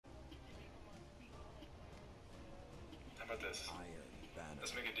this.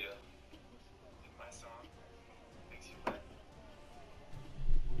 Let's make a deal. If my song makes you wet.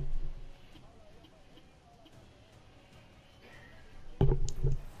 Let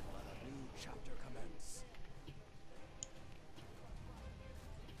a new chapter commence.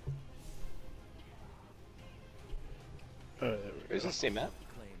 Alright, there we Is go. this the same map?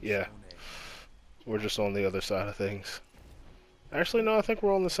 Yeah. We're just on the other side of things. Actually, no, I think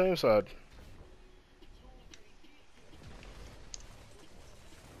we're on the same side.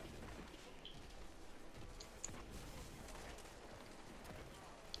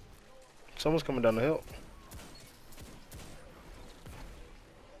 Someone's coming down the hill.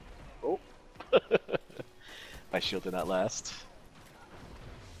 Oh. My shield did not last.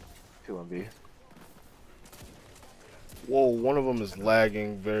 2 on B. Whoa, one of them is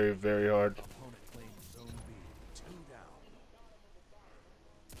lagging very, very hard. Opponent claims zone B. 2 down.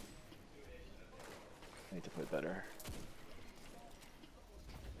 I need to play better.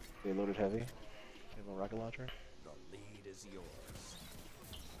 They loaded heavy. They have a rocket launcher. The lead is yours.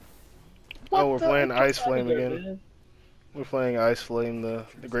 Oh, we're playing Ice Flame again. Man. We're playing Ice Flame, the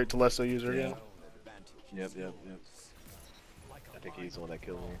Great Telesto user again. Yep. I think he's the one that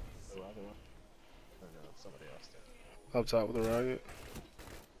killed me. The rocket one? Or no, somebody else did. Up top with the rocket.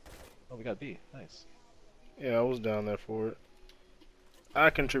 Oh, we got B. Nice. Yeah, I was down there for it. I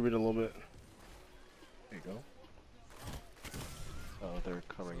contributed a little bit. There you go. Oh, they're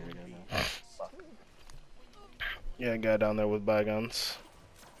covering it again now. Fuck. Yeah, guy down there with bygones.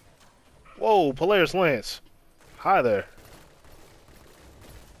 Whoa, Polaris Lance. Hi there.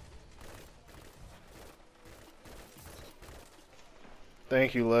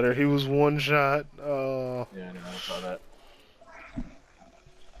 Thank you, Letter. He was one shot. Oh. Yeah, I know, I saw that.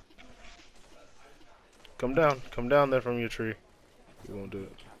 Come down there from your tree. You won't do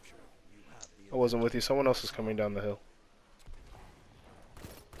it. I wasn't with you. Someone else is coming down the hill.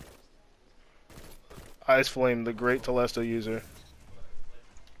 Ice Flame, the Great Telesto user.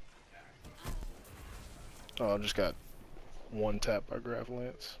 Oh, I just got one tap by Graph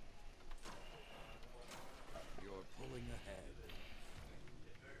Lance. You're pulling ahead.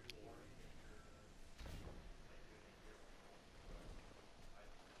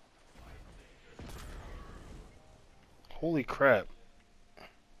 Holy crap.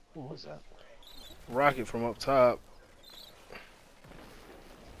 What was that? Rocket from up top.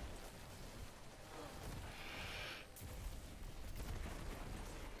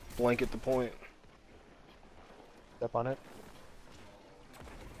 Blanket the point. Step on it?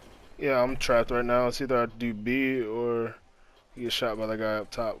 Yeah, I'm trapped right now. It's either I do B or he gets shot by the guy up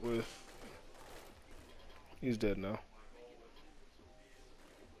top with... He's dead now.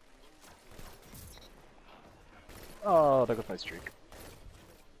 Oh, there goes my streak.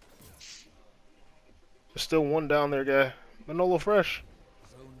 There's still one down there, guy. Manolo Fresh.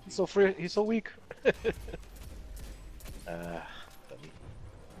 He's so free. He's so weak. Dummy.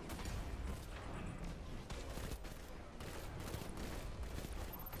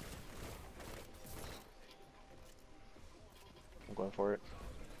 I'm going for it.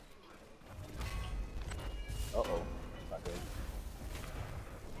 Uh-oh. Not good.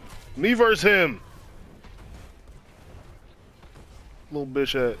 Me versus him. Little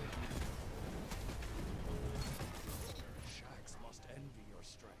bitch at. Shags must envy your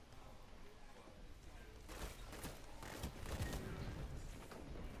strength.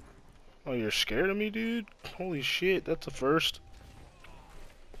 Oh, you're scared of me, dude? Holy shit, that's a first.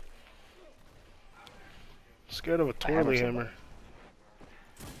 Scared of a twirly hammer.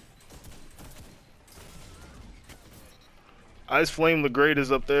 Ice Flame the Great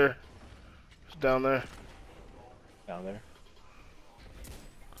is up there. It's down there. Down there.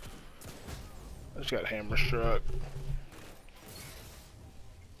 I just got hammer struck.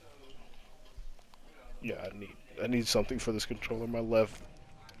 Yeah, I need something for this controller. My left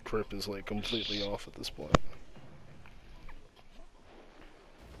grip is like completely off at this point.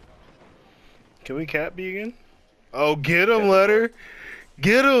 Can we cat B again? Oh, get him, Letter!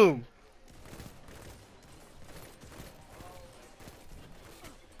 Get him!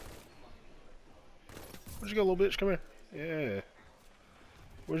 Where'd you go, little bitch? Come here. Yeah.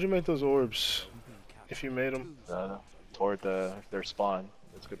 Where'd you make those orbs? If you made them. Toward their spawn.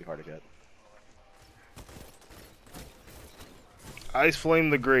 It's gonna be hard to get. Ice Flame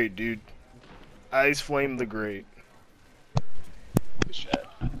the Great, dude. Ice Flame the Great. Good shot.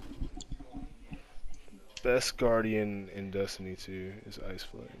 Best Guardian in Destiny 2 is Ice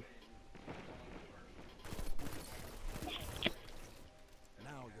Flame.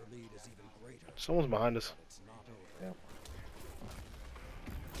 Now your lead is even greater. Someone's behind us. It's not over. Yeah.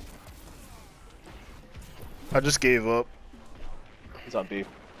 I just gave up. He's on B.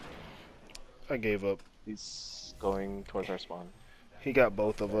 I gave up. He's going towards our spawn. He got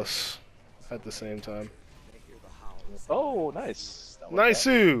both of us at the same time. Oh, nice. That worked Nice,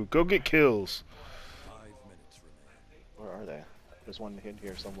 out. go get kills. 5 minutes remain. Where are they? There's one hidden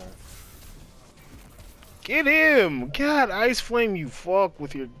here somewhere. Get him! God, Ice Flame, you fuck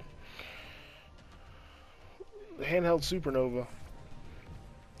with your handheld supernova.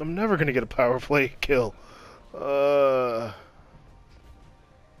 I'm never gonna get a power play kill. Another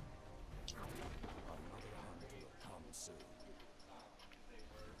hunt will come soon.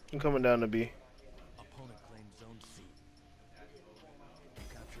 I'm coming down to B. Opponent claimed zone C. You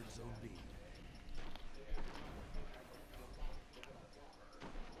captured zone B.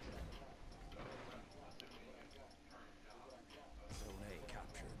 Zone A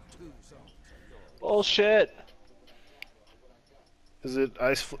captured. 2 zones are yours. Bullshit! Is it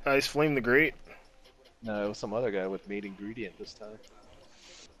Ice Flame the Great? No, it was some other guy with meat ingredient this time.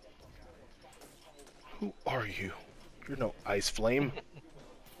 Who are you? You're no Ice Flame.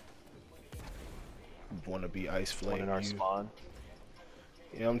 Wanna be Ice Flame? One in our you. spawn.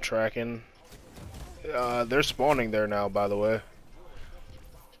 Yeah, I'm tracking. They're spawning there now, by the way.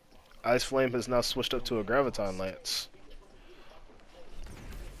 Ice Flame has now switched up to a Graviton Lance.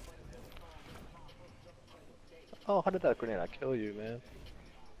 Oh, how did that grenade not kill you, man?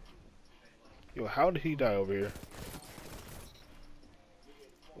 Yo, how did he die over here?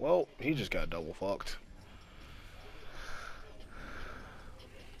 Well, he just got double fucked.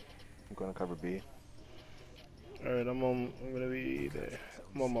 I'm gonna cover B. Alright, I'm gonna be there.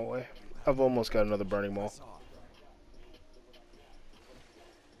 I'm on my way. I've almost got another burning maul.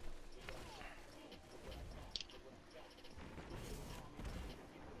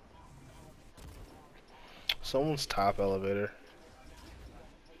 Someone's top elevator.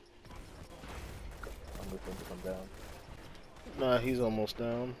 I'm looking to come down. Nah, he's almost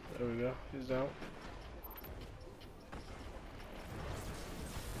down. There we go. He's down.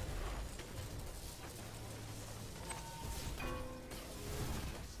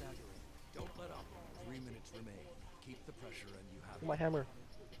 Staggering. Don't let up. 3 minutes remain. Keep the pressure and you have My hammer.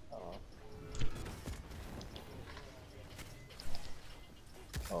 Oh.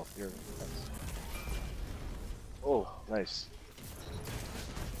 Oh, you're. Oh, nice.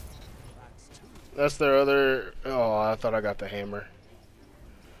 That's their other. Oh, I thought I got the hammer.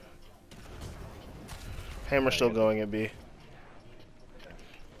 Hammer's still going at B.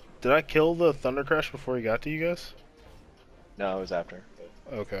 Did I kill the Thunder Crash before he got to you guys? No, it was after.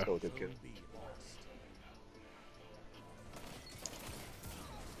 Okay. Still a good kill. zone B lost.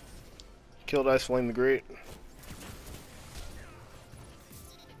 Killed Ice Flame the Great.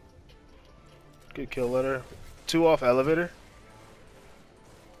 Good kill letter. 2 off elevator.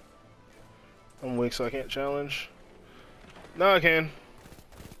 I'm weak, so I can't challenge. No, I can.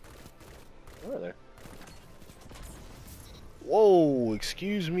 Where are they? Whoa,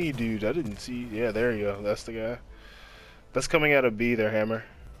 excuse me, dude. I didn't see. Yeah, there you go. That's the guy. That's coming out of B, their hammer.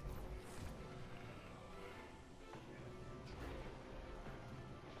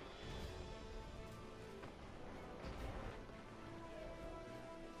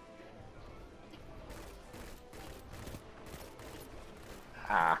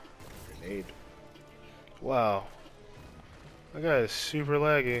 Ah, grenade. Wow. That guy is super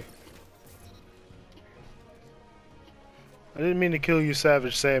laggy. I didn't mean to kill you,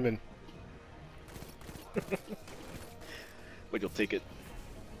 Savage Salmon. But you'll take it.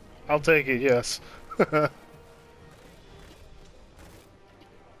 I'll take it, yes. We're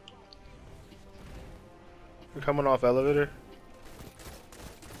coming off elevator.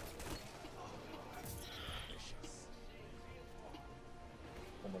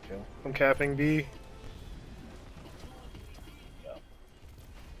 One more kill. I'm capping B.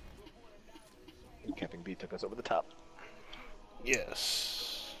 Camping B took us over the top.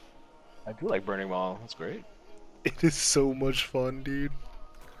 Yes. I do like burning wall. That's great. It is so much fun, dude.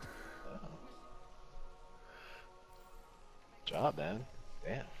 Job, man.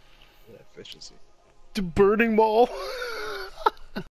 Damn. Good efficiency. The burning ball.